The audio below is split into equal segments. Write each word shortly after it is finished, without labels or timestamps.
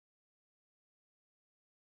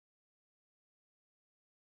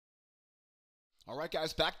All right,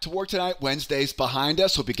 guys, back to work tonight. Wednesday's behind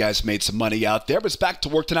us. Hope you guys made some money out there. But it's back to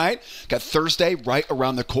work tonight. Got Thursday right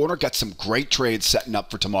around the corner. Got some great trades setting up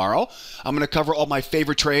for tomorrow. I'm going to cover all my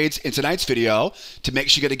favorite trades in tonight's video to make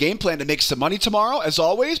sure you get a game plan to make some money tomorrow. As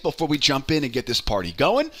always, before we jump in and get this party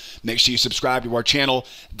going, make sure you subscribe to our channel.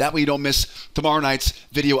 That way you don't miss tomorrow night's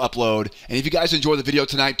video upload. And if you guys enjoy the video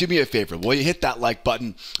tonight, do me a favor. Will you hit that like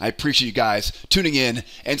button? I appreciate you guys tuning in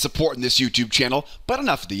and supporting this YouTube channel. But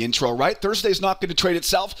enough of the intro, right? Thursday's not going to trade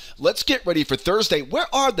itself. Let's get ready for Thursday. Where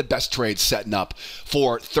are the best trades setting up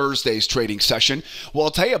for Thursday's trading session? Well,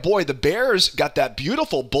 I'll tell you, boy, the Bears got that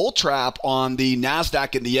beautiful bull trap on the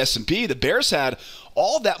Nasdaq and the S&P. The Bears had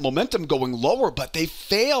all that momentum going lower, but they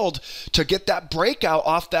failed to get that breakout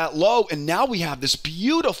off that low. And now we have this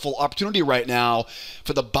beautiful opportunity right now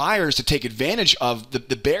for the buyers to take advantage of the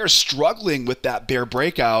Bears struggling with that bear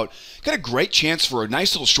breakout. Got a great chance for a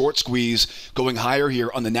nice little short squeeze going higher here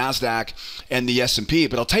on the Nasdaq and the S&P.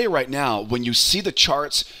 But I'll tell you right now, when you see the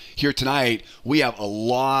charts here tonight, we have a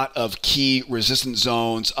lot of key resistance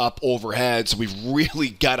zones up overhead. So we've really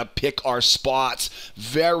got to pick our spots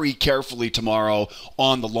very carefully tomorrow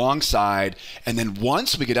on the long side. And then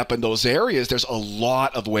once we get up in those areas, there's a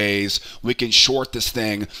lot of ways we can short this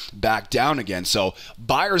thing back down again. So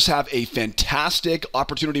buyers have a fantastic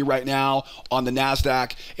opportunity right now on the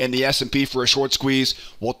Nasdaq and the S&P for a short squeeze.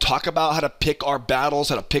 We'll talk about how to pick our battles,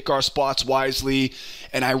 how to pick our spots wisely.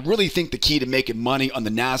 And I really think the key to making money on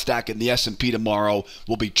the Nasdaq and the S&P tomorrow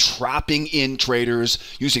will be trapping in traders,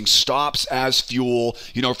 using stops as fuel.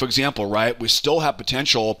 You know, for example, right, we still have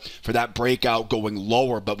potential for that breakout going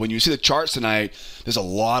lower, but when you see the charts tonight, there's a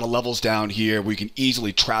lot of levels down here where you can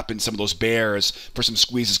easily trap in some of those bears for some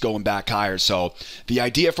squeezes going back higher. So the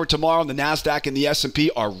idea for tomorrow on the Nasdaq and the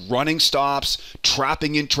S&P are running stops,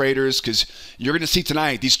 trapping in traders, because you're going to see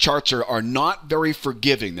tonight these charts are not very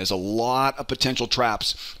forgiving. There's a lot of potential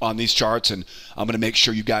traps on these charts, and I'm going to make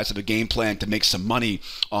sure you guys have a game plan to make some money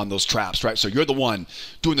on those traps, right? So you're the one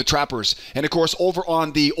doing the trappers. And of course, over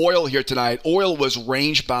on the oil here tonight, oil was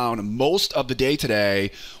range bound most of the day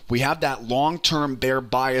today. We have that long-term bear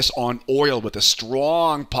bias on oil with a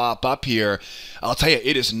strong pop up here. I'll tell you,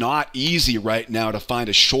 it is not easy right now to find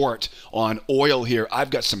a short on oil here. I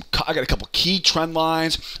got a couple key trend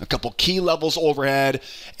lines, a couple key levels overhead,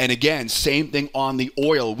 and again, same thing on the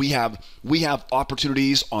oil. We have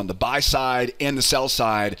opportunities on the buy side and the sell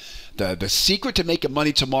side. The secret to making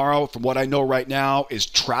money tomorrow, from what I know right now, is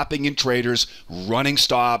trapping in traders, running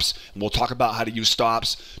stops, and we'll talk about how to use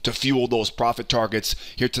stops to fuel those profit targets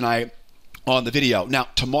here tonight on the video. Now,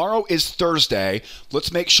 tomorrow is Thursday.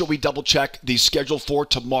 Let's make sure we double check the schedule for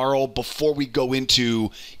tomorrow before we go into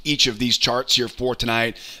each of these charts here for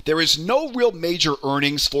tonight. There is no real major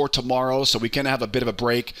earnings for tomorrow, so we can have a bit of a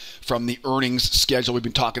break from the earnings schedule we've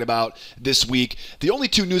been talking about this week. The only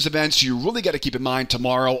two news events you really got to keep in mind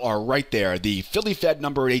tomorrow are right there. The Philly Fed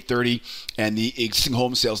number at 8:30 and the existing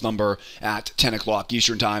home sales number at 10 o'clock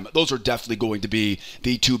Eastern time. Those are definitely going to be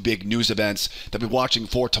the two big news events that we're watching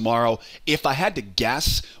for tomorrow. If I had to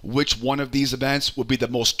guess which one of these events would be the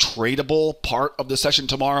most tradable part of the session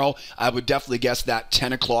tomorrow, I would definitely guess that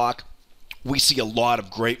 10 o'clock. We see a lot of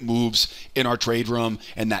great moves in our trade room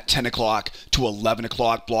in that 10 o'clock to 11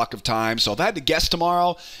 o'clock block of time. So if I had to guess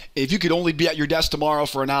tomorrow, if you could only be at your desk tomorrow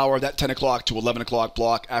for an hour, that 10 o'clock to 11 o'clock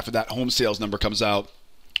block after that home sales number comes out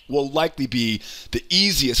will likely be the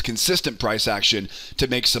easiest consistent price action to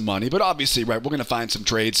make some money. But obviously, right, we're going to find some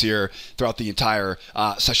trades here throughout the entire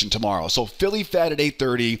session tomorrow. So Philly Fed at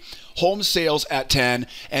 8:30, home sales at 10.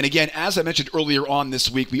 And again, as I mentioned earlier on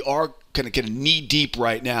this week, we are kind of getting knee deep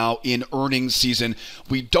right now in earnings season.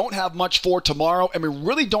 We don't have much for tomorrow, and we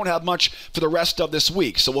really don't have much for the rest of this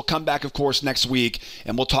week. So we'll come back, of course, next week,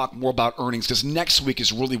 and we'll talk more about earnings, because next week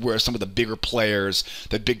is really where some of the bigger players,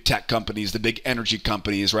 the big tech companies, the big energy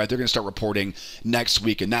companies, right, they're going to start reporting next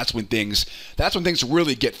week, and that's when things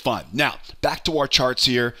really get fun. Now, back to our charts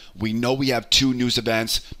here. We know we have two news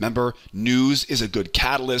events. Remember, news is a good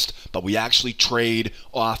catalyst, but we actually trade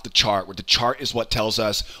off the chart, where the chart is what tells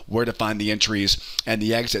us where to find the entries and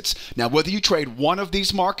the exits. Now, whether you trade one of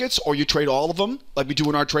these markets or you trade all of them, like we do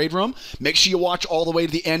in our trade room, make sure you watch all the way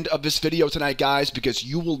to the end of this video tonight, guys, because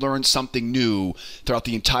you will learn something new throughout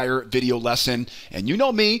the entire video lesson. And you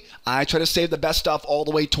know me, I try to save the best stuff all the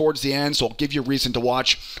way towards the end, so I'll give you a reason to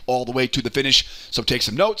watch all the way to the finish. So take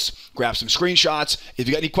some notes, grab some screenshots. If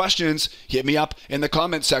you got any questions, hit me up in the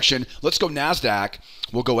comment section. Let's go Nasdaq.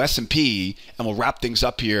 we'll go S&P, and we'll wrap things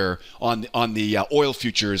up here on the oil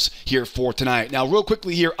futures here for tonight. Now, real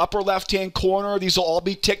quickly here, upper left-hand corner, these will all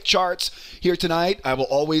be tick charts here tonight.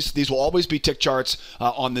 These will always be tick charts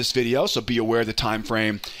on this video, so be aware of the time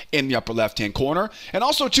frame in the upper left-hand corner. And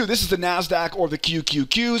also, too, this is the NASDAQ or the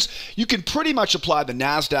QQQs. You can pretty much apply the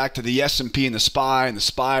NASDAQ to the S&P and the SPY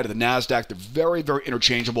to the NASDAQ. They're very, very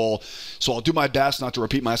interchangeable. So I'll do my best not to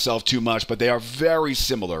repeat myself too much, but they are very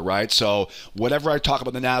similar, right? So whatever I talk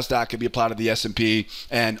about the NASDAQ can be applied to the S&P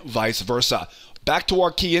and vice versa. Back to our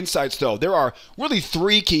key insights, though. There are really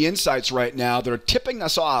 3 key insights right now that are tipping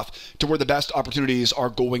us off to where the best opportunities are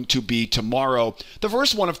going to be tomorrow. The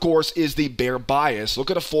first one, of course, is the bear bias. Look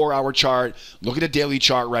at a 4-hour chart. Look at a daily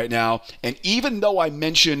chart right now. And even though I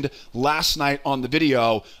mentioned last night on the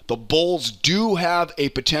video, the bulls do have a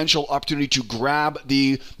potential opportunity to grab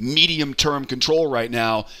the medium-term control right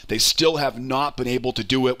now, they still have not been able to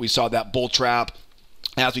do it. We saw that bull trap,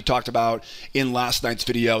 as we talked about in last night's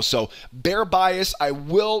video. So bear bias, I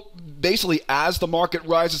will basically, as the market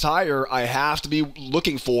rises higher, I have to be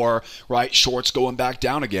looking for, right, shorts going back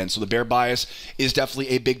down again. So the bear bias is definitely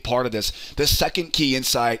a big part of this. The second key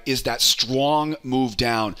insight is that strong move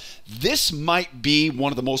down. This might be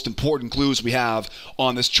one of the most important clues we have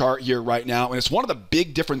on this chart here right now, and it's one of the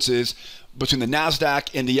big differences between the NASDAQ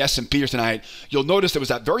and the S&P tonight. You'll notice there was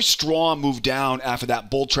that very strong move down after that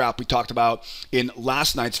bull trap we talked about in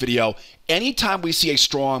last night's video. Anytime we see a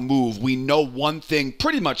strong move, we know one thing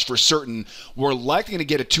pretty much for certain: we're likely to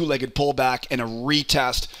get a 2-legged pullback and a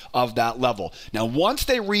retest of that level. Now, once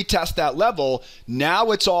they retest that level,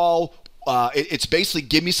 now it's all it's basically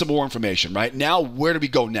give me some more information, right? Now, where do we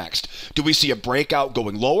go next? Do we see a breakout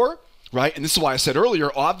going lower? Right? And this is why I said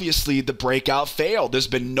earlier, obviously the breakout failed. There's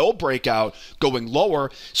been no breakout going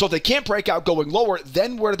lower. So if they can't break out going lower,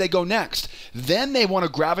 then where do they go next? Then they want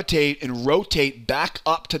to gravitate and rotate back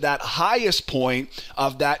up to that highest point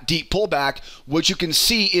of that deep pullback, which you can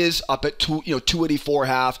see is up at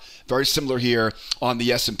 284.5, very similar here on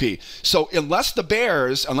the S&P. So unless the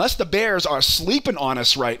bears are sleeping on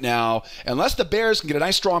us right now, unless the bears can get a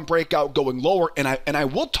nice strong breakout going lower, and I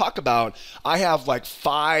will talk about, I have like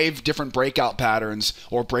 5 different breakout patterns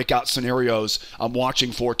or breakout scenarios I'm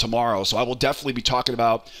watching for tomorrow. So I will definitely be talking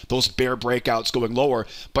about those bear breakouts going lower.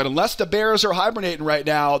 But unless the bears are hibernating right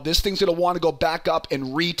now, this thing's going to want to go back up and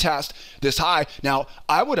retest this high. Now,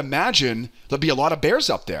 I would imagine there'll be a lot of bears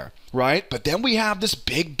up there, right? But then we have this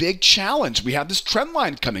big challenge. We have this trend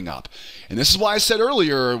line coming up. And this is why I said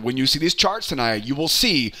earlier, when you see these charts tonight, you will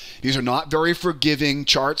see these are not very forgiving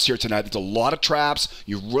charts here tonight. There's a lot of traps.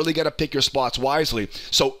 You really got to pick your spots wisely.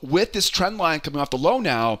 So with this trend line coming off the low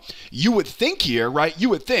now, you would think here, right? You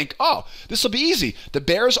would think, oh, this will be easy. The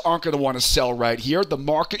bears aren't going to want to sell right here. The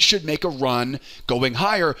market should make a run going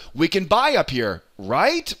higher. We can buy up here.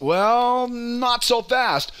 Right? Well, not so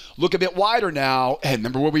fast. Look a bit wider now, and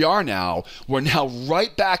remember where we are now. We're now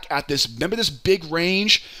right back at this, remember this big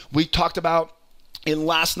range we talked about in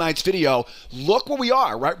last night's video? Look where we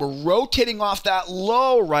are, right? We're rotating off that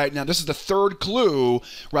low right now. This is the third clue,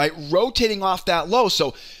 right? Rotating off that low.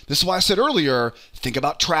 So this is why I said earlier, think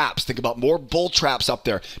about traps. Think about more bull traps up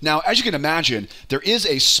there. Now, as you can imagine, there is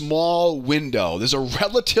a small window. There's a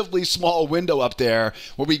relatively small window up there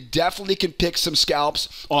where we definitely can pick some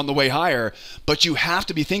scalps on the way higher. But you have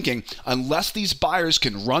to be thinking, unless these buyers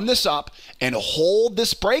can run this up and hold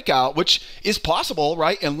this breakout, which is possible,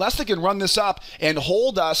 right? Unless they can run this up and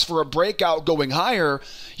hold us for a breakout going higher,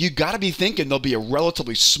 you got to be thinking there'll be a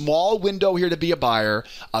relatively small window here to be a buyer,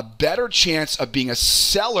 a better chance of being a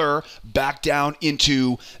seller back down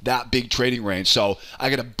into that big trading range. So I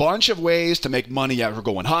got a bunch of ways to make money out of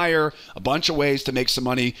going higher, a bunch of ways to make some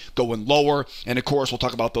money going lower, and of course we'll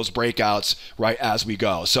talk about those breakouts right as we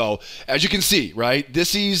go. So as you can see, right,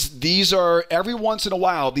 these are every once in a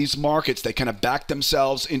while these markets, they kind of back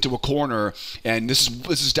themselves into a corner, and this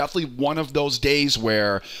is definitely one of those days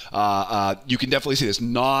where you can definitely see this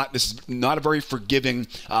is not a very forgiving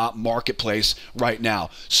marketplace right now.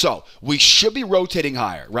 So we should be rotating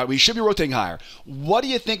higher, right? We should be rotating higher. What do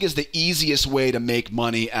you think is the easiest way to make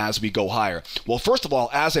money as we go higher? Well, first of all,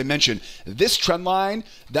 as I mentioned, this trend line,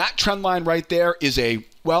 that trend line right there is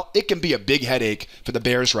well, it can be a big headache for the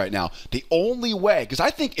bears right now. The only way, because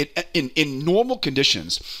I think in normal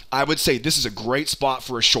conditions, I would say this is a great spot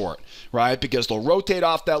for a short, right? Because they'll rotate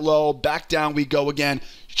off that low, back down we go again.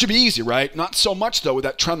 It should be easy, right? Not so much, though, with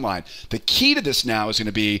that trend line. The key to this now is going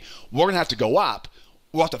to be we're going to have to go up.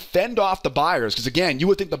 We'll have to fend off the buyers because, again, you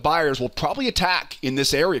would think the buyers will probably attack in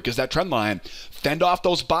this area because that trend line, fend off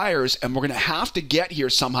those buyers, and we're going to have to get here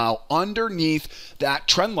somehow underneath that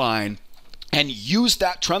trend line and use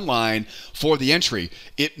that trend line for the entry.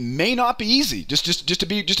 It may not be easy, just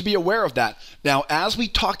to be aware of that. Now, as we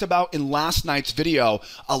talked about in last night's video,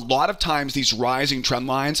 a lot of times these rising trend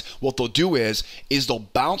lines, what they'll do is they'll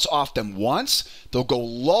bounce off them once, they'll go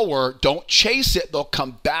lower, don't chase it, they'll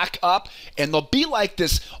come back up, and they'll be like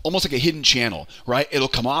this, almost like a hidden channel, right? It'll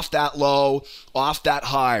come off that low, off that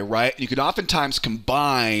high, right? You can oftentimes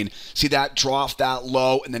combine, see that, draw off that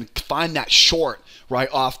low, and then find that short, right,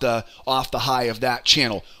 off the high of that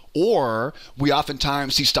channel. Or we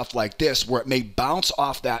oftentimes see stuff like this where it may bounce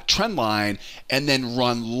off that trend line and then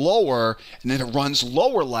run lower, and then it runs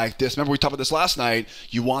lower like this. Remember we talked about this last night.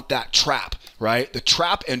 You want that trap, right? The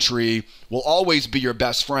trap entry will always be your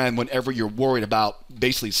best friend whenever you're worried about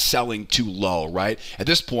basically selling too low, right? At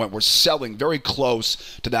this point, we're selling very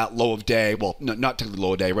close to that low of day. Well, no, not technically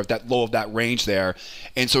low of day, right? That low of that range there.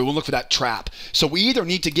 And so we will look for that trap. So we either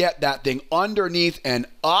need to get that thing underneath and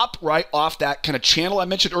up, right, off that kind of channel I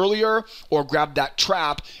mentioned earlier, or grab that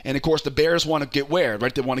trap. And of course, the bears want to get where,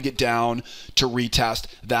 right? They want to get down to retest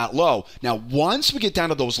that low. Now, once we get down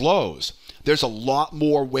to those lows, there's a lot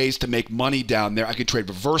more ways to make money down there. I can trade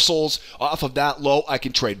reversals off of that low. I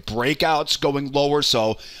can trade breakouts going lower.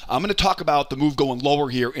 So I'm going to talk about the move going lower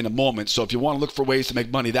here in a moment. So if you want to look for ways to make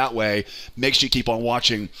money that way, make sure you keep on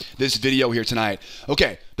watching this video here tonight.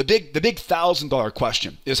 Okay, the big $1,000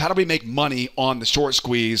 question is, how do we make money on the short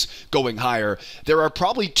squeeze going higher? There are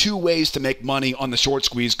probably two ways to make money on the short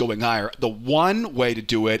squeeze going higher. The one way to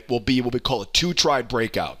do it will be what we call a two-try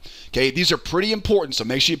breakout. Okay, these are pretty important, so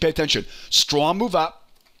make sure you pay attention. Strong move up,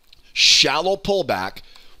 shallow pullback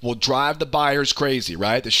will drive the buyers crazy,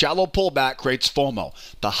 right? The shallow pullback creates FOMO,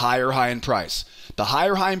 the higher high in price. The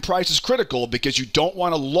higher high in price is critical because you don't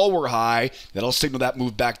want a lower high. That'll signal that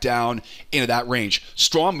move back down into that range.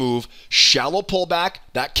 Strong move, shallow pullback,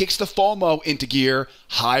 that kicks the FOMO into gear,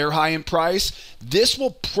 higher high in price. This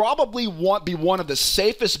will probably be one of the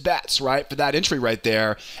safest bets, right, for that entry right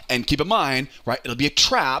there. And keep in mind, right, it'll be a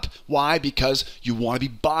trap. Why? Because you want to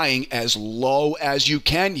be buying as low as you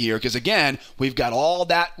can here, because again, we've got all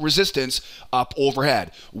that resistance up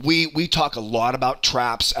overhead. We talk a lot about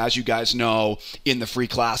traps, as you guys know, in the free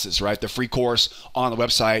classes, right? The free course on the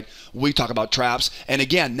website, we talk about traps. And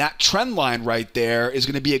again, that trend line right there is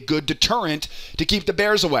going to be a good deterrent to keep the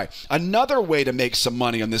bears away. Another way to make some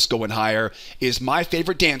money on this going higher is my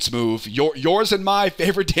favorite dance move, yours and my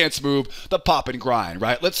favorite dance move, the pop and grind,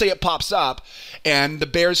 right? Let's say it pops up and the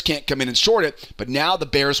bears can't come in and short it, but now the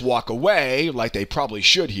bears walk away like they probably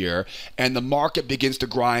should here, and the market begins to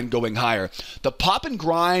grind going higher. The pop and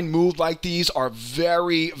grind move like these are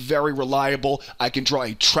very, very reliable. I can draw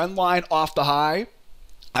a trend line off the high.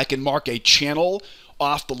 I can mark a channel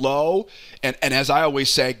off the low. And as I always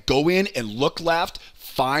say, go in and look left,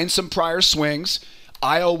 find some prior swings.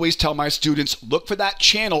 I always tell my students, look for that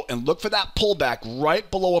channel and look for that pullback right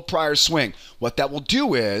below a prior swing. What that will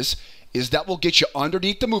do is that will get you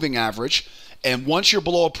underneath the moving average. And once you're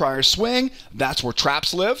below a prior swing, that's where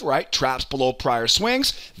traps live, right? Traps below prior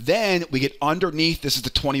swings. Then we get underneath, this is the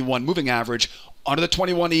 21 moving average, under the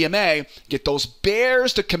 21 EMA, get those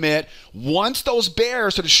bears to commit. Once those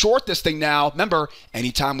bears sort of short this thing now, remember,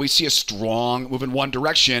 anytime we see a strong move in one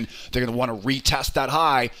direction, they're going to want to retest that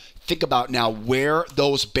high. Think about now where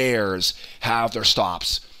those bears have their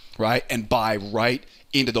stops, right? And buy right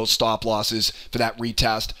into those stop losses for that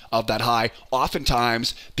retest of that high.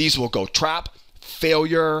 Oftentimes, these will go trap,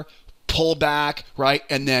 failure, pullback, right?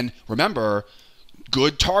 And then remember,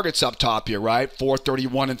 good targets up top here, right?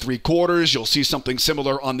 431 3/4. You'll see something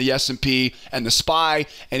similar on the S&P and the SPY.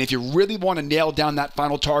 And if you really want to nail down that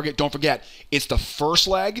final target, don't forget, it's the first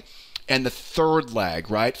leg and the third leg,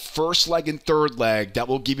 right? First leg and third leg, that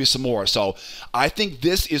will give you some more. So I think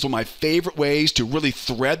this is one of my favorite ways to really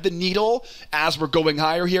thread the needle as we're going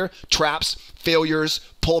higher here. Traps, failures,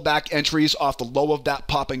 pullback entries off the low of that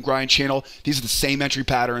pop and grind channel. These are the same entry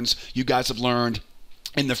patterns you guys have learned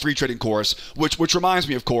in the free trading course, which reminds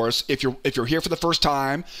me, of course, if you're here for the first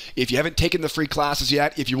time, if you haven't taken the free classes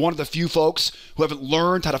yet, if you're one of the few folks who haven't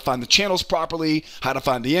learned how to find the channels properly, how to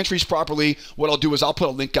find the entries properly, what I'll do is I'll put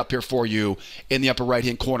a link up here for you in the upper right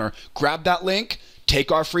hand corner. Grab that link.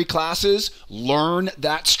 Take our free classes, learn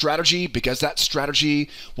that strategy, because that strategy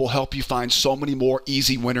will help you find so many more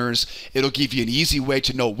easy winners. It'll give you an easy way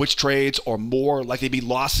to know which trades are more likely to be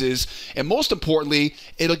losses. And most importantly,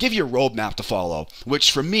 it'll give you a roadmap to follow,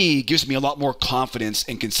 which for me gives me a lot more confidence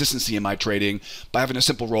and consistency in my trading by having a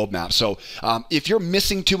simple roadmap. So if you're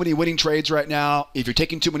missing too many winning trades right now, if you're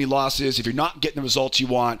taking too many losses, if you're not getting the results you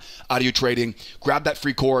want out of your trading, grab that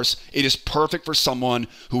free course. It is perfect for someone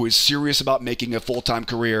who is serious about making a full full-time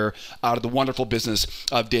career out of the wonderful business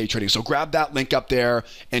of day trading. So grab that link up there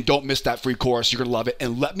and don't miss that free course. You're going to love it.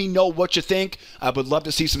 And let me know what you think. I would love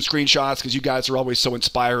to see some screenshots because you guys are always so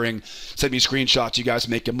inspiring. Send me screenshots. You guys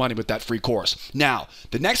are making money with that free course. Now,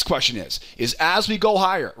 the next question is as we go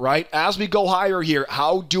higher, right? As we go higher here,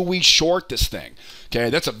 how do we short this thing?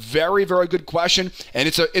 Okay, that's a very, very good question. And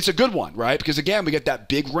it's a good one, right? Because again, we get that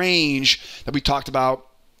big range that we talked about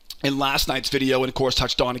in last night's video and of course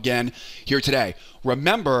touched on again here today.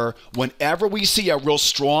 Remember, whenever we see a real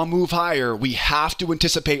strong move higher, we have to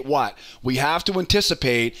anticipate what? We have to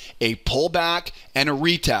anticipate a pullback and a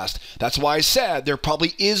retest. That's why I said there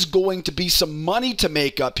probably is going to be some money to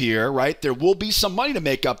make up here, right? There will be some money to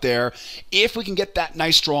make up there if we can get that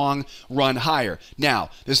nice strong run higher.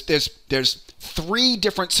 Now, there's three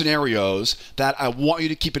different scenarios that I want you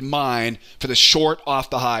to keep in mind for the short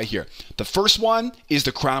off the high here. The first one is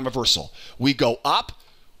the crown reversal. We go up,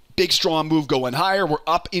 big strong move going higher. We're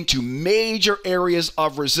up into major areas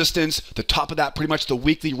of resistance. The top of that, pretty much the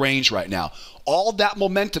weekly range right now. All that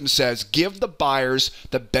momentum says give the buyers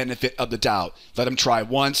the benefit of the doubt. Let them try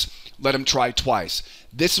once, let them try twice.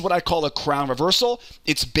 This is what I call a crown reversal.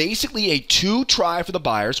 It's basically a 2-try for the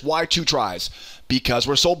buyers. Why 2 tries? Because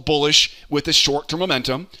we're so bullish with the short-term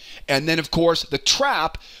momentum. And then, of course, the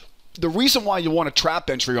trap. The reason why you want a trap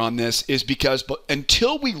entry on this is because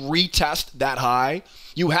until we retest that high,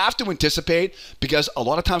 you have to anticipate, because a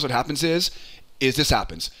lot of times what happens is this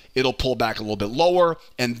happens. It'll pull back a little bit lower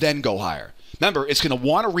and then go higher. Remember, it's going to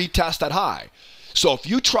want to retest that high. So if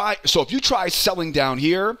you try selling down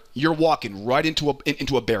here, you're walking right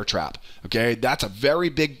into a bear trap. Okay, that's a very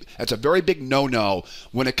big no-no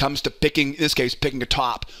when it comes to picking, in this case, picking a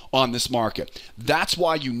top on this market. That's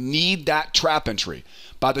why you need that trap entry.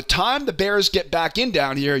 By the time the bears get back in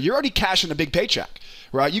down here, you're already cashing a big paycheck.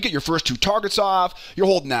 Right? You get your first 2 targets off. You're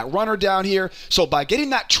holding that runner down here. So by getting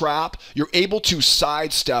that trap, you're able to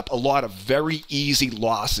sidestep a lot of very easy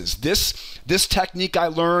losses. This technique I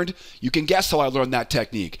learned, you can guess how I learned that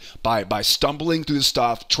technique. By stumbling through the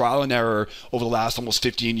stuff, trial and error over the last almost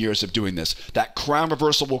 15 years of doing this. That crown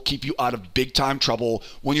reversal will keep you out of big time trouble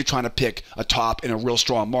when you're trying to pick a top in a real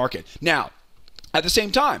strong market. Now, at the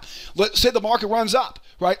same time, let's say the market runs up,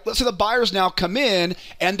 right? Let's say the buyers now come in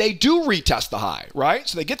and they do retest the high, right?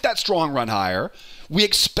 So they get that strong run higher. We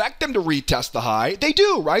expect them to retest the high. They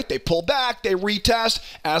do, right? They pull back, they retest.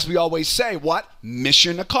 As we always say, what?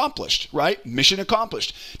 Mission accomplished, right? Mission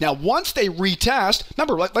accomplished. Now, once they retest,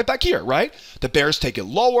 remember, like back here, right? The bears take it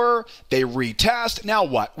lower, they retest. Now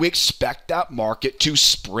what? We expect that market to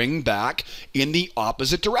spring back in the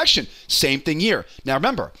opposite direction. Same thing here. Now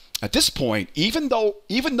remember, at this point, even though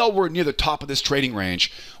we're near the top of this trading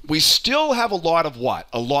range, we still have a lot of what?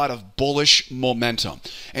 A lot of bullish momentum.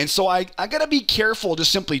 And so I got to be careful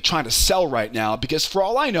just simply trying to sell right now, because for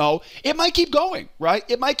all I know, it might keep going, right?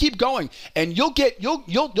 It might keep going. And you'll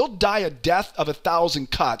die a death of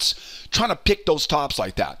 1,000 cuts trying to pick those tops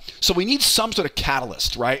like that. So we need some sort of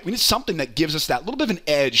catalyst, right? We need something that gives us that little bit of an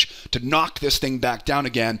edge to knock this thing back down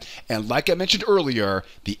again. And like I mentioned earlier,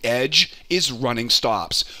 the edge is running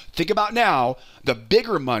stops. Think about now, the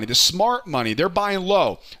bigger money, the smart money, they're buying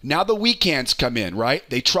low. Now the weak hands come in, right?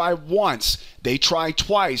 They try once, they try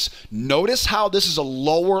twice. Notice how this is a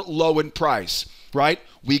lower low in price, right?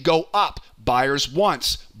 We go up, buyers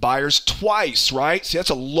once, buyers twice, right? See, that's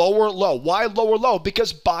a lower low. Why lower low?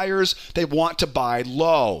 Because buyers, they want to buy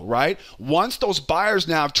low, right? Once those buyers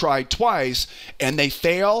now have tried twice and they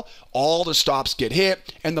fail, all the stops get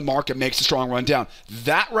hit and the market makes a strong run down.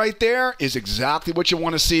 That right there is exactly what you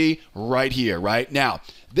want to see right here, right? Now,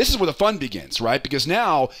 this is where the fun begins, right? Because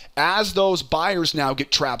now, as those buyers now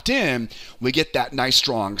get trapped in, we get that nice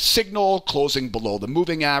strong signal closing below the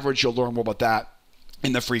moving average. You'll learn more about that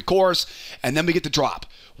in the free course. And then we get the drop.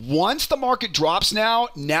 Once the market drops now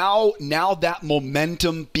that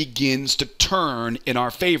momentum begins to turn in our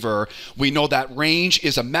favor. We know that range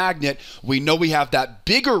is a magnet. We know we have that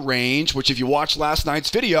bigger range, which if you watched last night's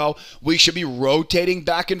video, we should be rotating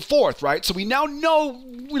back and forth, right? So we now know,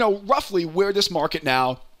 roughly where this market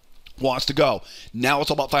now wants to go. Now it's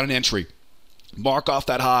all about finding an entry. Mark off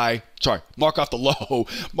that high. Sorry, mark off the low.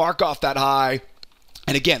 Mark off that high.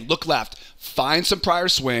 And again, look left. Find some prior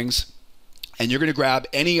swings, and you're going to grab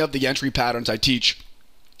any of the entry patterns I teach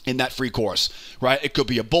in that free course, right? It could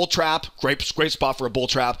be a bull trap, great spot for a bull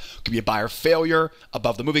trap. It could be a buyer failure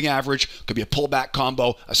above the moving average. It could be a pullback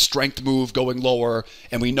combo, a strength move going lower,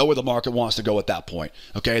 and we know where the market wants to go at that point.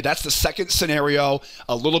 Okay, that's the second scenario.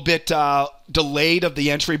 A little bit delayed of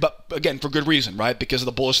the entry, but again, for good reason, right? Because of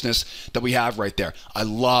the bullishness that we have right there. I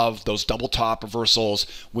love those double top reversals.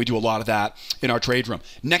 We do a lot of that in our trade room.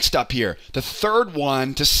 Next up here, the third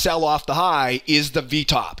one to sell off the high is the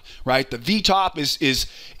V-top, right? The V-top is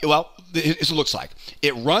well, it looks like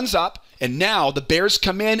it runs up, and now the bears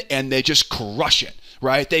come in and they just crush it,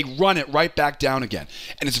 right? They run it right back down again.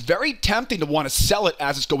 And it's very tempting to want to sell it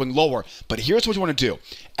as it's going lower. But here's what you want to do.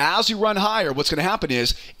 As you run higher, what's going to happen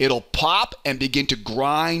is it'll pop and begin to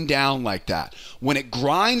grind down like that. When it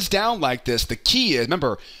grinds down like this, the key is,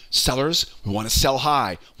 remember, sellers, we want to sell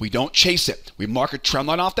high. We don't chase it. We mark a trend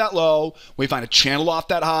line off that low. We find a channel off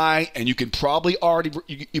that high, and you can probably already,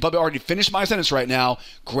 you probably already finished my sentence right now.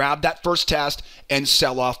 Grab that first test and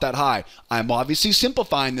sell off that high. I'm obviously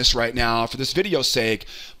simplifying this right now for this video's sake,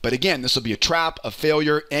 but again, this will be a trap, a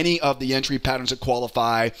failure, any of the entry patterns that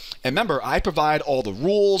qualify. And remember, I provide all the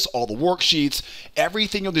rules, all the worksheets,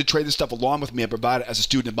 everything you'll do to trade this stuff along with me. I provide it as a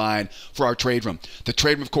student of mine for our trade room. The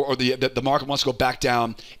trade room, of course, or the market wants to go back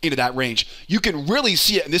down into that range. You can really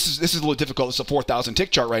see it, and this is a little difficult. It's a 4,000 tick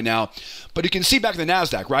chart right now, but you can see back in the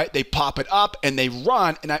NASDAQ, right? They pop it up and they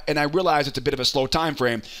run, and I realize it's a bit of a slow time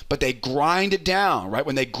frame, but they grind it down, right?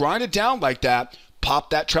 When they grind it down like that,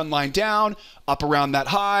 pop that trend line down, up around that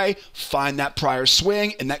high, find that prior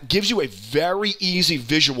swing, and that gives you a very easy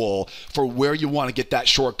visual for where you want to get that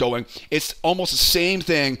short going. It's almost the same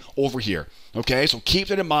thing over here, okay? So keep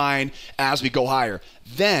that in mind as we go higher.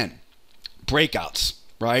 Then, breakouts.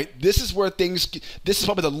 Right? This is where this is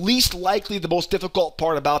probably the least likely, the most difficult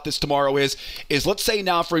part about this tomorrow is let's say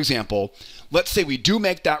now, for example, let's say we do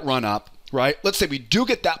make that run up, right? Let's say we do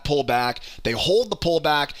get that pullback, they hold the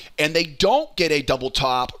pullback, and they don't get a double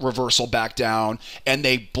top reversal back down, and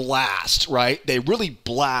they blast, right? They really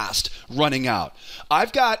blast running out. I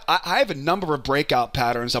have a number of breakout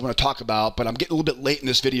patterns I'm going to talk about, but I'm getting a little bit late in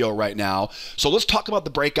this video right now. So let's talk about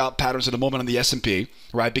the breakout patterns in a moment on the S&P,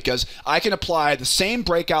 right? Because I can apply the same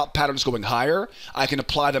breakout patterns going higher. I can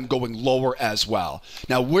apply them going lower as well.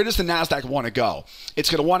 Now, where does the NASDAQ want to go? It's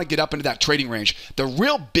going to want to get up into that trading range. The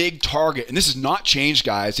real big target, and this has not changed,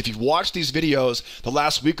 guys, if you've watched these videos the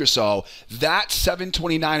last week or so, that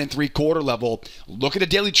 729 3/4 level, look at the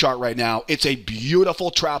daily chart right now. It's a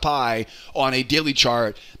beautiful trap high on a daily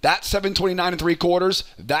chart. That 729 3/4,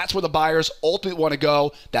 that's where the buyers ultimately want to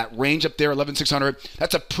go. That range up there, 11,600,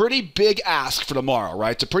 that's a pretty big ask for tomorrow,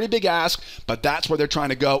 right? It's a pretty big ask, but that's where they're trying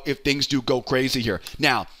to go if things do go crazy here.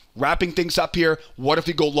 Now, wrapping things up here, what if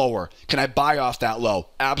we go lower? Can I buy off that low?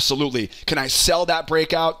 Absolutely. Can I sell that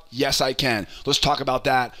breakout? Yes, I can. Let's talk about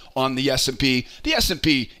that on the S&P. The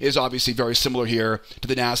S&P is obviously very similar here to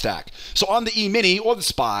the NASDAQ. So on the E-mini or the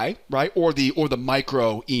SPY, right, or the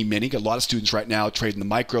micro E-mini, got a lot of students right now trading the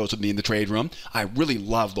micros with me in the trade room. I really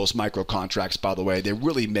love those micro contracts, by the way. They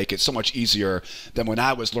really make it so much easier than when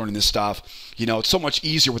I was learning this stuff. You know, it's so much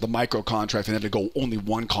easier with a micro contract than having to go only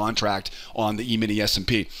one contract on the E-mini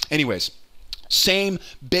S&P. Anyways, same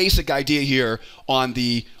basic idea here on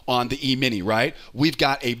the E-mini, right? We've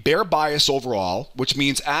got a bear bias overall, which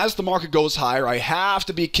means as the market goes higher, I have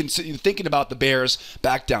to be thinking about the bears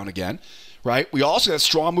back down again, right? We also got a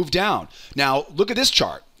strong move down. Now, look at this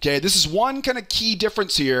chart. Okay, this is one kind of key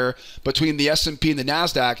difference here between the S&P and the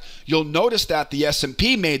NASDAQ. You'll notice that the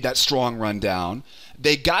S&P made that strong run down.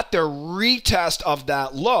 They got their retest of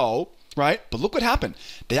that low, right? But look what happened.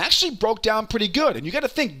 They actually broke down pretty good. And you got to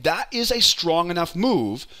think that is a strong enough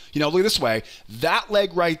move. You know, look at this way. That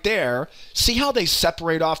leg right there, see how they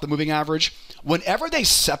separate off the moving average? Whenever they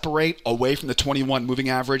separate away from the 21 moving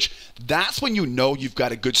average, that's when you know you've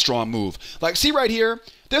got a good strong move. Like, see right here,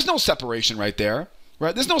 there's no separation right there.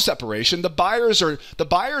 Right? There's no separation. The buyers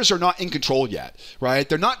are not in control yet, right?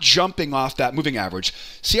 They're not jumping off that moving average.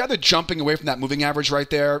 See how they're jumping away from that moving average right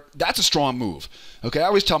there? That's a strong move. Okay, I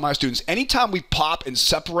always tell my students, anytime we pop and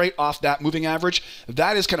separate off that moving average,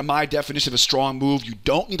 that is kind of my definition of a strong move. You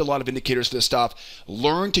don't need a lot of indicators for this stuff.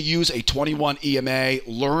 Learn to use a 21 EMA,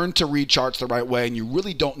 learn to read charts the right way, and you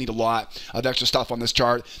really don't need a lot of extra stuff on this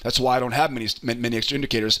chart. That's why I don't have many extra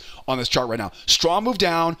indicators on this chart right now. Strong move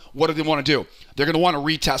down, what do they want to do? They're going to want to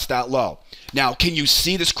retest that low. Now, can you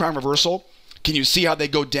see this crown reversal? Can you see how they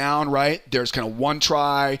go down, right? There's kind of one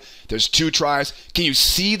try, there's two tries. Can you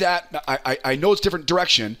see that? I know it's different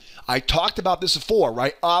direction. I talked about this before,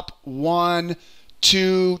 right? Up, 1,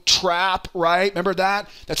 to trap, right? Remember that?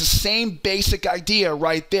 That's the same basic idea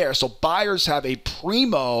right there. So buyers have a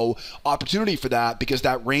primo opportunity for that because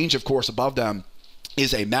that range, of course, above them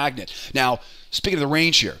is a magnet. Now, speaking of the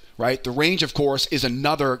range here, right? The range, of course, is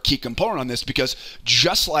another key component on this because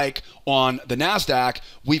just like on the NASDAQ,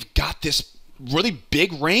 we've got this really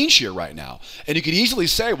big range here right now. And you could easily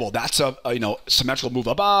say, well, that's a symmetrical move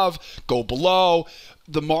above, go below.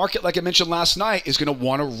 The market, like I mentioned last night, is going to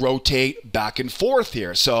want to rotate back and forth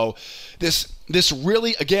here. So this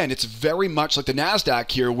really, again, it's very much like the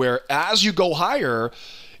NASDAQ here, where as you go higher,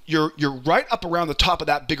 you're right up around the top of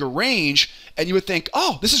that bigger range, and you would think,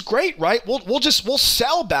 oh, this is great, right? We'll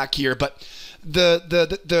sell back here, but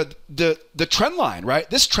the trend line, right?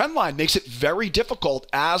 This trend line makes it very difficult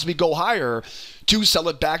as we go higher to sell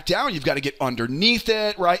it back down. You've got to get underneath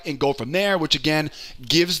it, right, and go from there, which again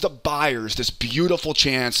gives the buyers this beautiful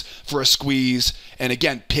chance for a squeeze. And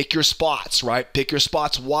again, pick your spots, right? Pick your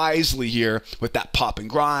spots wisely here with that pop and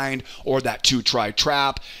grind or that two-try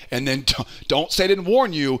trap. And then don't say I didn't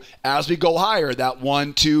warn you as we go higher, that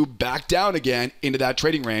 1-2 back down again into that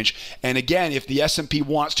trading range. And again, if the S&P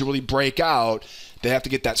wants to really break out, they have to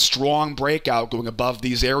get that strong breakout going above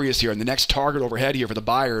these areas here. And the next target overhead here for the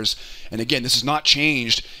buyers, and again, this has not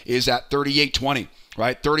changed, is at 38.20,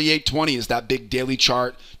 right? 38.20 is that big daily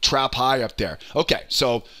chart trap high up there. Okay,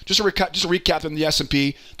 so just a recap on the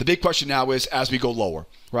S&P. The big question now is as we go lower,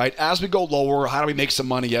 right? As we go lower, how do we make some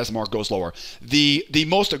money as the market goes lower? The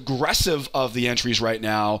most aggressive of the entries right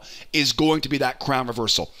now is going to be that crown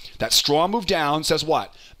reversal. That strong move down says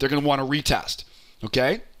what? They're going to want to retest,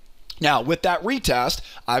 okay? Now, with that retest,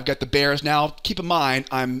 I've got the bears. Now, keep in mind,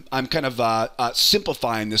 I'm kind of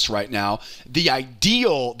simplifying this right now. The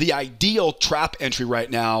ideal trap entry right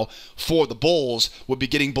now for the bulls would be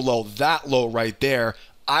getting below that low right there.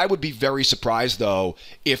 I would be very surprised, though,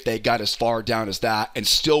 if they got as far down as that and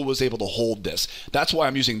still was able to hold this. That's why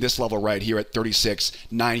I'm using this level right here at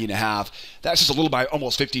 36.90.5. That's just a little by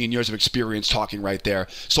almost 15 years of experience talking right there.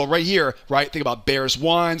 So right here, right, think about bears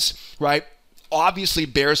once, right? Obviously,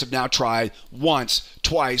 bears have now tried once,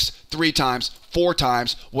 twice, 3 times, 4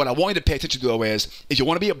 times. What I want you to pay attention to, though, is if you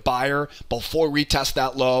want to be a buyer before we retest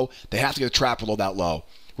that low, they have to get a trap below that low,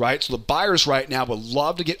 right? So the buyers right now would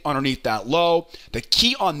love to get underneath that low. The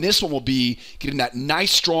key on this one will be getting that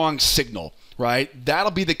nice, strong signal, right?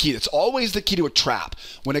 That'll be the key. That's always the key to a trap.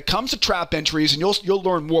 When it comes to trap entries, and you'll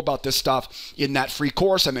learn more about this stuff in that free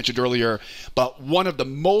course I mentioned earlier, but one of the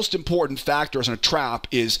most important factors in a trap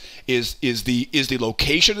is the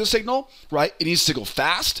location of the signal, right? It needs to signal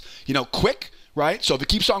fast, quick, right? So if it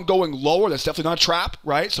keeps on going lower, that's definitely not a trap,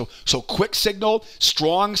 right? So quick signal,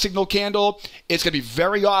 strong signal candle, it's going to be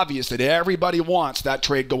very obvious that everybody wants that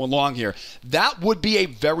trade going long here. That would be a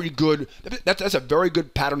very good, that's a very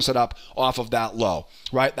good pattern setup off of that low,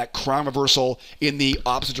 right? That crown reversal in the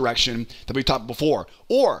opposite direction that we talked before.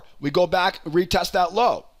 Or we go back, retest that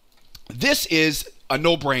low. This is a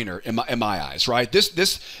no-brainer in my eyes, right?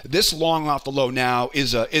 This long off the low now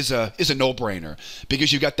is a no-brainer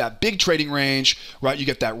because you got that big trading range, right? You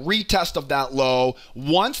get that retest of that low.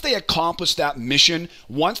 Once they accomplish that mission,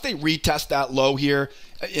 once they retest that low here,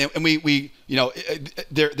 and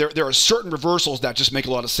there are certain reversals that just make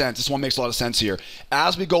a lot of sense. This one makes a lot of sense here.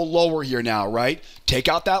 As we go lower here now, right? Take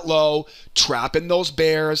out that low, trap in those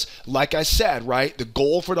bears. Like I said, right? The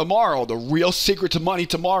goal for tomorrow, the real secret to money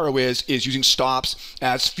tomorrow is using stops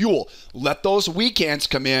as fuel. Let those weekends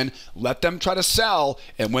come in, let them try to sell,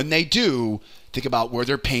 and when they do, think about where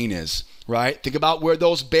their pain is. Right? Think about where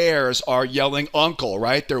those bears are yelling uncle,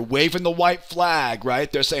 right? They're waving the white flag, right?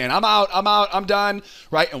 They're saying, I'm out, I'm done,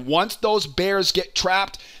 right? And once those bears get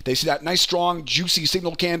trapped, they see that nice, strong, juicy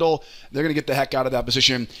signal candle, they're going to get the heck out of that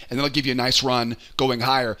position, and they'll give you a nice run going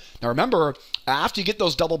higher. Now, remember, after you get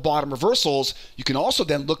those double bottom reversals, you can also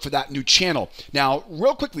then look for that new channel. Now,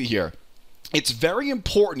 real quickly here, it's very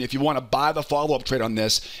important if you want to buy the follow-up trade on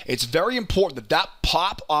this, it's very important that that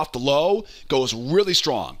pop off the low goes really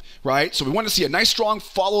strong, right? So we want to see a nice strong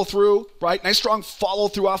follow-through, right? Nice strong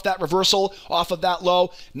follow-through off that reversal, off of that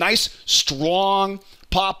low. Nice strong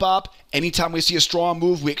pop up. Anytime we see a strong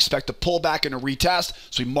move, we expect to pull back and a retest.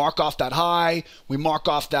 So we mark off that high, we mark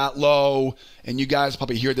off that low, and you guys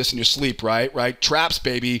probably hear this in your sleep, right? Traps,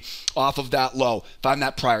 baby, off of that low. Find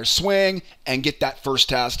that prior swing and get that first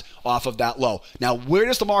test off of that low. Now, where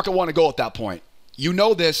does the market want to go at that point? You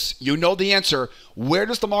know this. You know the answer. Where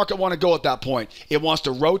does the market want to go at that point? It wants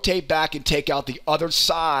to rotate back and take out the other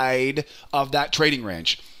side of that trading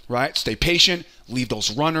range, right? Stay patient. Leave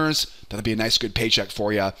those runners. That'll be a nice, good paycheck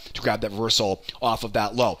for you to grab that reversal off of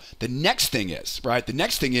that low. The next thing is, right? The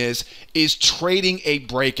next thing is trading a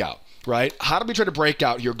breakout. right? How do we try to break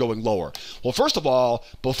out here going lower? Well, first of all,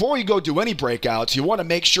 before you go do any breakouts, you want to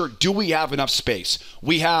make sure, do we have enough space?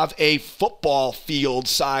 We have a football field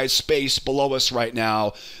size space below us right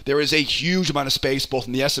now. There is a huge amount of space both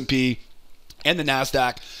in the S&P and the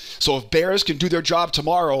NASDAQ. So if bears can do their job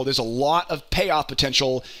tomorrow, there's a lot of payoff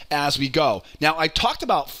potential as we go. Now, I talked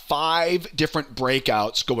about 5 different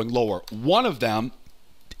breakouts going lower. One of them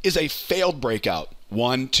is a failed breakout.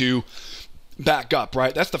 1, 2, back up,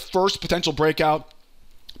 right? That's the first potential breakout.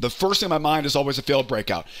 The first thing in my mind is always a failed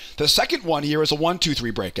breakout. The second one here is a 1, 2,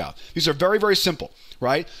 3 breakout. These are very, very simple,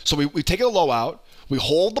 right? So we take a low out, we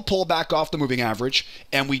hold the pullback off the moving average,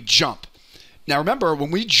 and we jump. Now remember,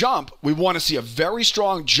 when we jump, we want to see a very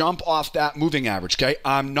strong jump off that moving average, okay?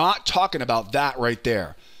 I'm not talking about that right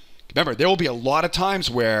there. Remember, there will be a lot of times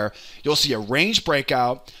where you'll see a range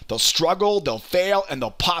breakout, they'll struggle, they'll fail, and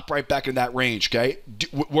they'll pop right back in that range, okay?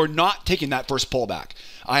 We're not taking that first pullback.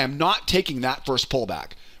 I am not taking that first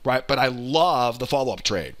pullback, right? But I love the follow-up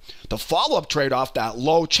trade. The follow-up trade off that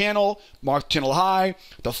low channel, marked channel high,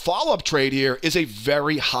 the follow-up trade here is a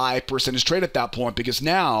very high percentage trade at that point because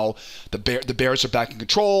now the bears are back in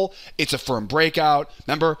control. It's a firm breakout.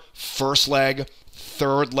 Remember, first leg,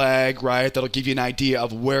 third leg, right? That'll give you an idea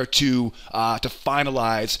of where to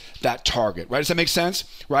finalize that target, right? Does that make sense,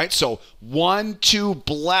 right? So 1, 2,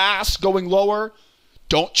 blast going lower.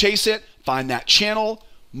 Don't chase it. Find that channel.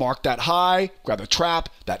 Mark that high, grab the trap,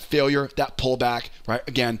 that failure, that pullback, right?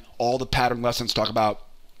 Again, all the pattern lessons talk about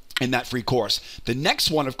in that free course. The next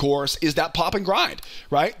one, of course, is that pop and grind,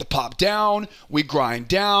 right? The pop down, we grind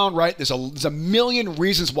down, right? There's a million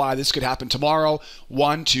reasons why this could happen tomorrow.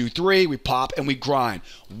 1, 2, 3, we pop and we grind.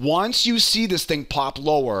 Once you see this thing pop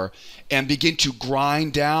lower and begin to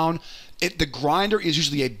grind down, the grinder is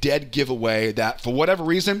usually a dead giveaway that for whatever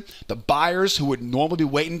reason, the buyers who would normally be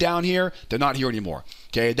waiting down here, they're not here anymore.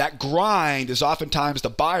 Okay, that grind is oftentimes the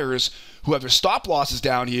buyers who have their stop losses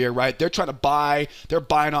down here, right? They're trying to buy, they're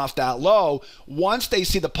buying off that low. Once they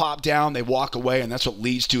see the pop down, they walk away, and that's what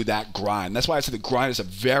leads to that grind. That's why I say the grind is a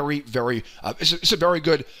very, very, it's a very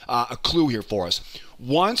good clue here for us.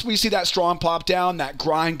 Once we see that strong pop down, that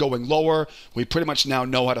grind going lower, we pretty much now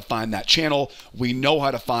know how to find that channel. We know how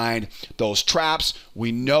to find those traps.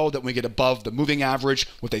 We know that when we get above the moving average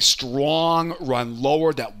with a strong run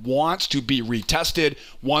lower that wants to be retested,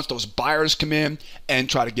 once those buyers come in and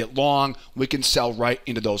try to get long, we can sell right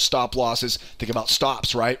into those stop losses. Think about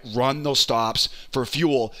stops, right? Run those stops for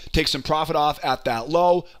fuel. Take some profit off at that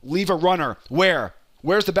low. Leave a runner. Where?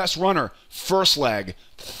 Where's the best runner? First leg,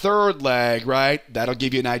 third leg, right? That'll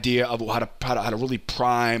give you an idea of how to really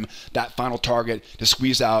prime that final target to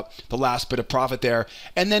squeeze out the last bit of profit there.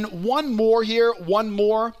 And then one more here, one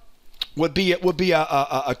more would be a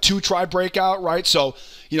 2-try breakout, right? So,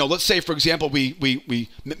 you know, let's say for example we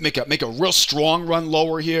make a real strong run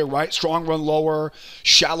lower here, right? Strong run lower,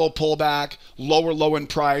 shallow pullback, lower low in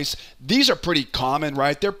price. These are pretty common,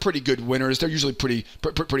 right? They're pretty good winners. They're usually pretty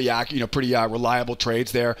accurate, you know, pretty reliable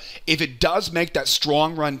trades there. If it does make that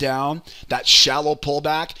strong run down, that shallow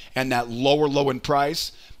pullback, and that lower low in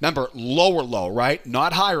price, remember lower low, right?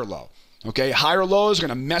 Not higher low. Okay, higher lows are going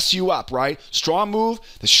to mess you up, right? Strong move,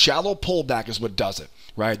 the shallow pullback is what does it,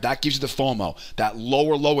 right? That gives you the FOMO. That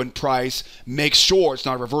lower low in price makes sure it's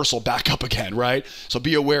not a reversal back up again, right? So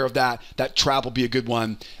be aware of that. That trap will be a good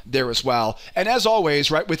one there as well. And as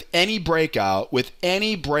always, right, with any breakout,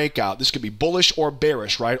 this could be bullish or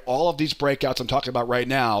bearish, right? All of these breakouts I'm talking about right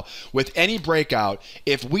now, with any breakout,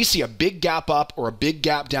 if we see a big gap up or a big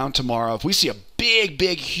gap down tomorrow, if we see a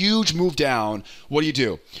big, huge move down, what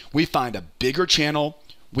do? We find a bigger channel.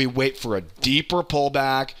 We wait for a deeper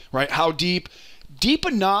pullback, right? How deep? Deep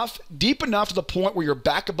enough to the point where you're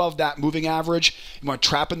back above that moving average. You want to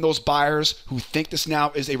trap in those buyers who think this now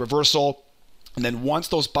is a reversal. And then once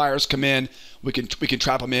those buyers come in, we can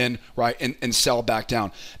trap them in, right, and sell back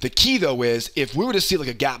down. The key, though, is if we were to see like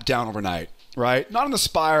a gap down overnight, right? Not on the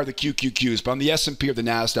SPY or the QQQs, but on the S&P or the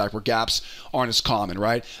NASDAQ where gaps aren't as common,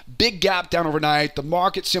 right? Big gap down overnight. The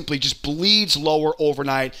market simply just bleeds lower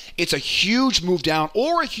overnight. It's a huge move down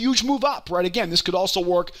or a huge move up, right? Again, this could also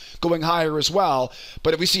work going higher as well.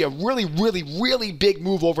 But if we see a really big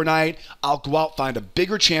move overnight, I'll go out, find a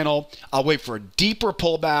bigger channel. I'll wait for a deeper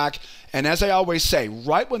pullback. And as I always say,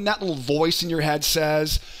 right when that little voice in your head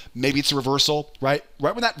says, maybe it's a reversal, right?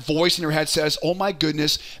 Right when that voice in your head says, oh my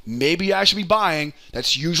goodness, maybe I should be buying,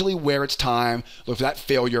 that's usually where it's time. Look for that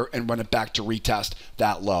failure and run it back to retest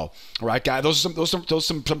that low. All right, guys, those are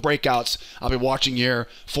some breakouts I'll be watching here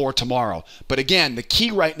for tomorrow. But again, the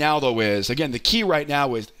key right now, think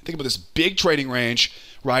about this big trading range,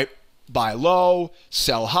 right? buy low,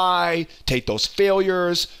 sell high, take those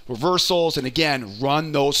failures, reversals, and again,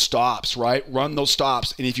 run those stops, right? Run those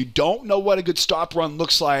stops. And if you don't know what a good stop run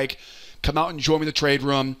looks like, come out and join me in the trade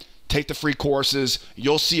room. Take the free courses.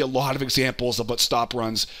 You'll see a lot of examples of what stop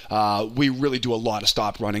runs. We really do a lot of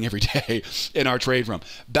stop running every day in our trade room.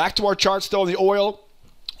 Back to our charts though, the oil.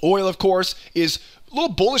 Oil, of course, is a little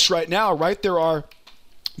bullish right now, right? There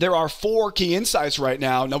are 4 key insights right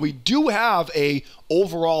now. Now, we do have a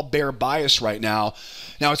overall bear bias right now.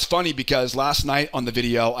 Now, it's funny because last night on the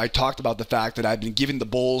video, I talked about the fact that I've been giving the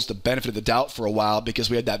bulls the benefit of the doubt for a while because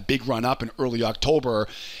we had that big run up in early October.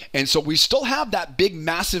 And so we still have that big,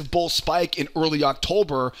 massive bull spike in early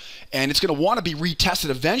October, and it's going to want to be retested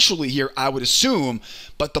eventually here, I would assume.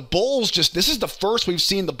 But the bulls this is the first we've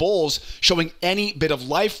seen the bulls showing any bit of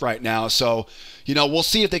life right now. So, you know, we'll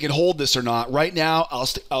see if they can hold this or not. Right now,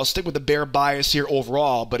 I'll stick with the bear bias here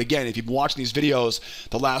overall. But again, if you've been watching these videos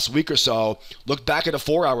the last week or so, look back at a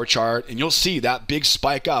 4-hour chart and you'll see that big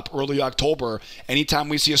spike up early October. Anytime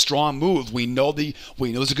we see a strong move, we know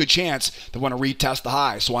there's a good chance they want to retest the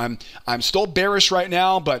high. So I'm still bearish right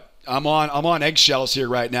now, but I'm on eggshells here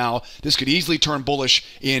right now. This could easily turn bullish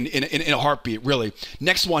in a heartbeat, really.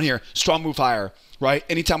 Next one here, strong move higher, right?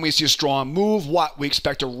 Anytime we see a strong move, we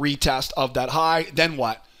expect a retest of that high. Then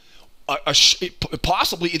what?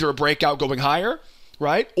 Possibly either a breakout going higher,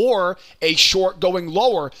 right? Or a short going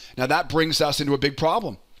lower. Now that brings us into a big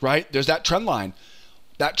problem, right? There's that trend line.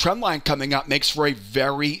 That trend line coming up makes for a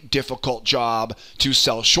very difficult job to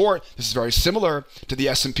sell short. This is very similar to the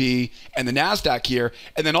S&P and the Nasdaq here.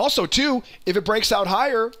 And then also too, if it breaks out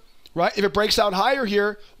higher, right? If it breaks out higher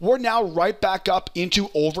here, we're now right back up into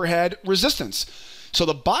overhead resistance. So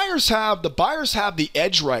the buyers have the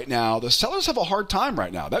edge right now. The sellers have a hard time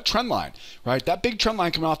right now. That trend line, right? That big trend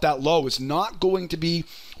line coming off that low is not going to be,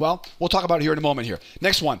 well, we'll talk about it here in a moment here.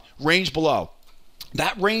 Next one, range below.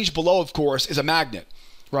 That range below, of course, is a magnet,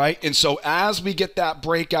 right? And so as we get that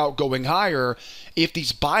breakout going higher, if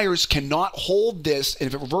these buyers cannot hold this, and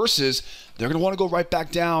if it reverses, they're going to want to go right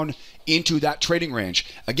back down into that trading range.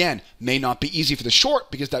 Again, may not be easy for the short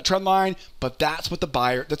because that trend line, but that's what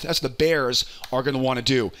that's the bears are going to want to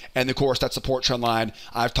do. And of course, that support trend line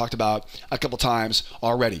I've talked about a couple times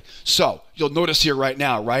already. So you'll notice here right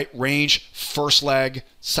now, right? Range, first leg,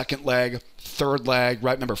 second leg, third leg,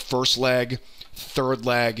 right? Remember, first leg, third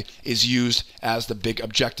leg is used as the big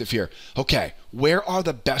objective here. Okay, where are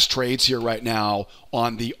the best trades here right now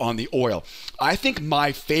on the oil? I think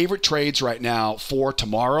my favorite trades right now for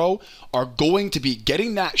tomorrow are going to be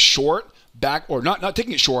getting that short back, or not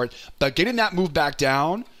taking it short, but getting that move back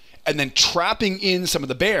down and then trapping in some of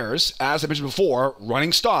the bears, as I mentioned before,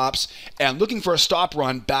 running stops and looking for a stop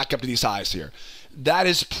run back up to these highs here. That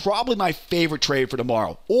is probably my favorite trade for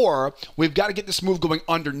tomorrow. Or we've got to get this move going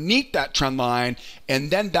underneath that trend line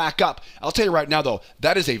and then back up. I'll tell you right now, though,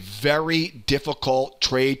 that is a very difficult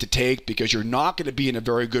trade to take because you're not going to be in a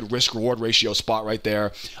very good risk-reward ratio spot right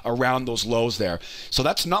there around those lows there. So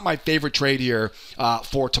that's not my favorite trade here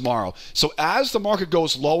for tomorrow. So as the market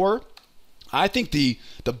goes lower, I think the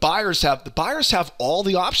buyers have all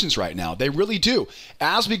the options right now. They really do.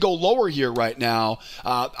 As we go lower here right now,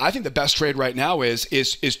 I think the best trade right now is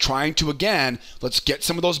trying to, again, let's get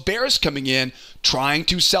some of those bears coming in, trying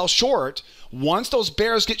to sell short. Once those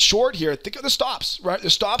bears get short here, think of the stops, right? The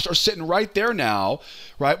stops are sitting right there now,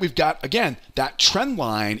 right? We've got, again, that trend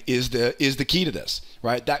line is the key to this,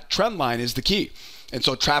 right? That trend line is the key. And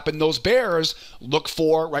so trapping those bears, look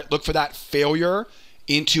for that failure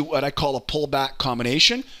into what I call a pullback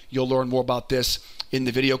combination. You'll learn more about this in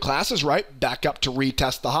the video classes, right? Back up to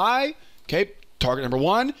retest the high, okay? Target number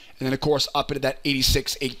 1, and then of course up into that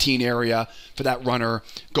 86.18 area for that runner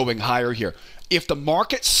going higher here. If the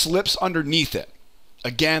market slips underneath it,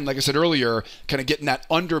 again, like I said earlier, kind of getting that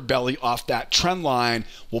underbelly off that trend line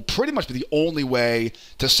will pretty much be the only way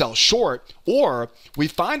to sell short, or we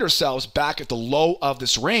find ourselves back at the low of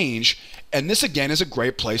this range, and this again is a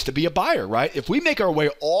great place to be a buyer, right? If we make our way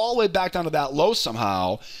all the way back down to that low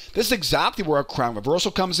somehow, this is exactly where a crown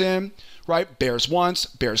reversal comes in, right? Bears once,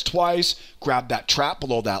 bears twice, grab that trap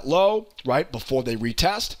below that low, right? Before they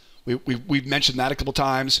retest. We've mentioned that a couple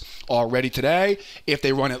times already today. If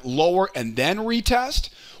they run it lower and then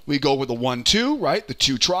retest, we go with the 1-2, right? The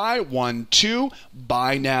 2 try, 1-2,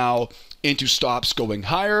 buy now into stops going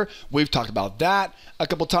higher. We've talked about that a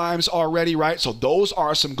couple times already, right? So those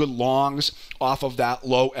are some good longs off of that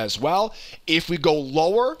low as well. If we go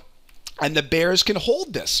lower, And the bears can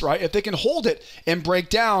hold this, right? If they can hold it and break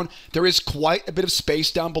down, there is quite a bit of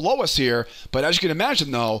space down below us here. But as you can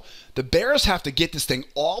imagine, though, the bears have to get this thing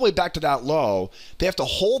all the way back to that low. They have to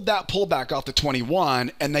hold that pullback off the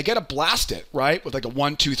 21, and they got to blast it, right? With like a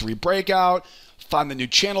 1, 2, 3 breakout, find the new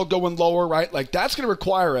channel going lower, right? Like that's going to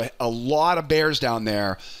require a lot of bears down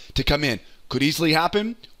there to come in. Could easily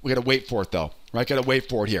happen. We got to wait for it, though. Right, got to wait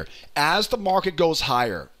for it here. As the market goes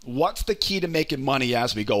higher, what's the key to making money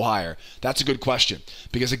as we go higher? That's a good question.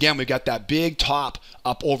 Because again, we got that big top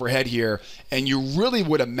up overhead here, and you really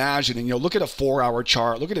would imagine, and look at a 4-hour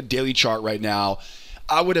chart, look at a daily chart right now.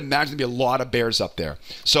 I would imagine there'd be a lot of bears up there.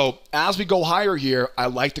 So as we go higher here, I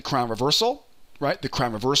like the crown reversal, right? The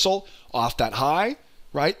crown reversal off that high.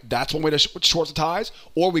 Right? That's one way to short the ties.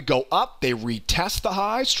 Or we go up, they retest the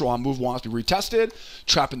high. Strong move wants to be retested.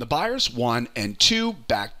 Trapping the buyers, 1 and 2,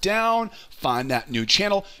 back down, find that new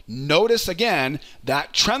channel. Notice again,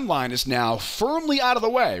 that trend line is now firmly out of the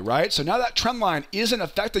way, right? So now that trend line isn't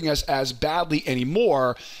affecting us as badly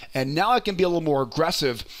anymore. And now I can be a little more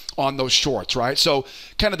aggressive on those shorts, right? So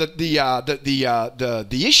kind of the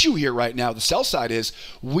issue here right now, the sell side is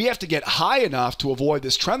we have to get high enough to avoid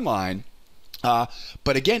this trend line.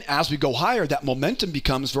 But again, as we go higher, that momentum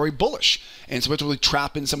becomes very bullish. And so we have to really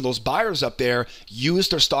trap in some of those buyers up there, use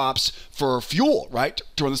their stops for fuel, right?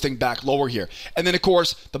 To run this thing back lower here. And then, of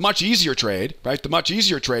course, the much easier trade, right? The much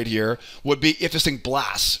easier trade here would be if this thing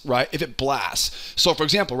blasts, right? If it blasts. So, for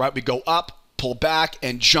example, right, we go up, pull back,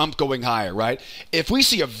 and jump going higher, right? If we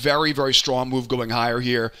see a very, very strong move going higher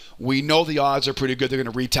here, we know the odds are pretty good. They're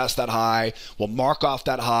going to retest that high. We'll mark off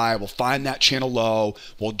that high. We'll find that channel low.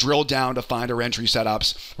 We'll drill down to find our entry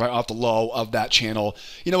setups right off the low of that channel.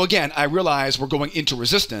 Again, I realize we're going into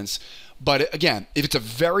resistance, but again, if it's a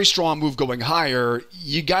very strong move going higher,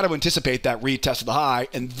 you got to anticipate that retest of the high,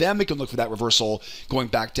 and then we can look for that reversal going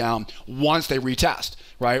back down once they retest,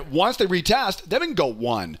 right? Once they retest, then we can go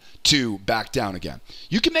 1, 2, back down again.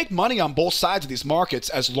 You can make money on both sides of these markets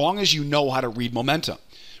as long as you know how to read momentum,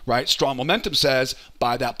 right? Strong momentum says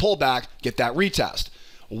buy that pullback, get that retest.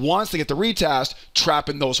 Once they get the retest, trap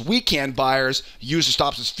in those weekend buyers, use the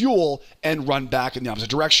stops as fuel, and run back in the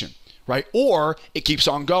opposite direction, right? Or it keeps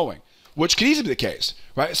on going, which could easily be the case,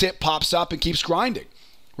 right? Say it pops up and keeps grinding,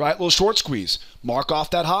 right? Little short squeeze, mark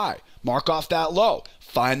off that high, mark off that low,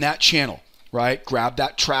 find that channel, right? Grab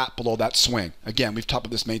that trap below that swing. Again, we've talked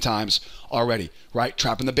about this many times already, right?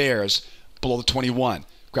 Trapping the bears below the 21.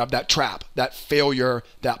 Grab that trap, that failure,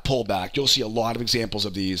 that pullback. You'll see a lot of examples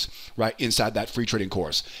of these, right, inside that free trading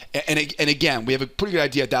course. And again, we have a pretty good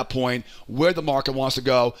idea at that point where the market wants to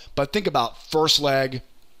go. But think about first leg,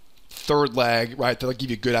 third leg, right? That'll give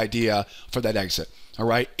you a good idea for that exit. All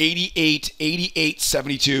right,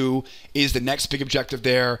 88.72 is the next big objective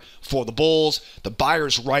there for the bulls. The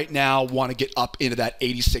buyers right now want to get up into that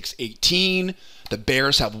 86.18. The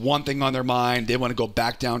bears have one thing on their mind. They want to go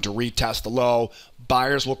back down to retest the low.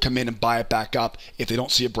 Buyers will come in and buy it back up if they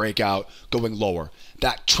don't see a breakout going lower.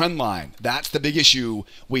 That trend line, that's the big issue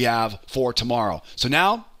we have for tomorrow. So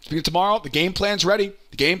now, speaking of tomorrow, the game plan's ready.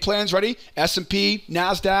 The game plan's ready. S&P,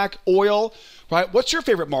 NASDAQ, oil. Right? What's your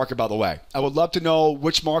favorite market, by the way? I would love to know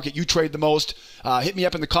which market you trade the most. Hit me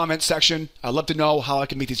up in the comments section. I'd love to know how I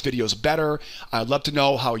can make these videos better. I'd love to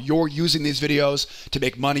know how you're using these videos to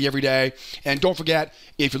make money every day. And don't forget,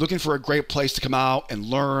 if you're looking for a great place to come out and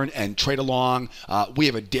learn and trade along, we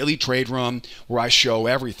have a daily trade room where I show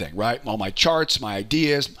everything, right? All my charts, my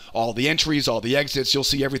ideas, all the entries, all the exits. You'll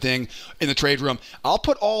see everything in the trade room. I'll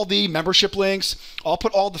put all the membership links. I'll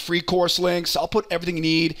put all the free course links. I'll put everything you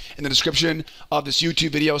need in the description of this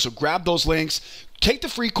YouTube video. So grab those links. Take the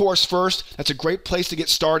free course first. That's a great place to get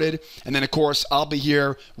started. And then, of course, I'll be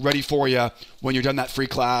here ready for you when you're done that free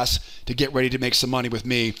class to get ready to make some money with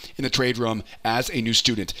me in the trade room as a new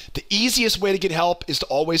student. The easiest way to get help is to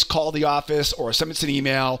always call the office or send us an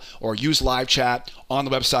email or use live chat on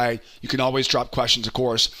the website. You can always drop questions, of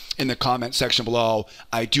course, in the comment section below.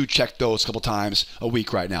 I do check those a couple times a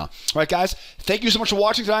week right now. All right, guys, thank you so much for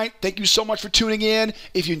watching tonight. Thank you so much for tuning in.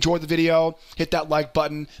 If you enjoyed the video, hit that like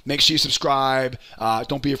button. Make sure you subscribe.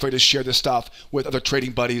 Don't be afraid to share this stuff with other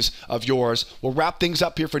trading buddies of yours. We'll wrap things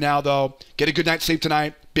up here for now, though. Get a good night's sleep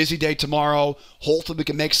tonight. Busy day tomorrow. Hopefully we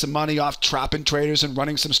can make some money off trapping traders and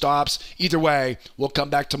running some stops. Either way, we'll come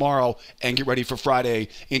back tomorrow and get ready for Friday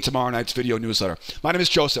in tomorrow night's video newsletter. My name is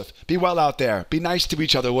Joseph. Be well out there. Be nice to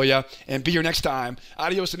each other, will ya? And be here next time.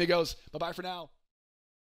 Adios, amigos. Bye-bye for now.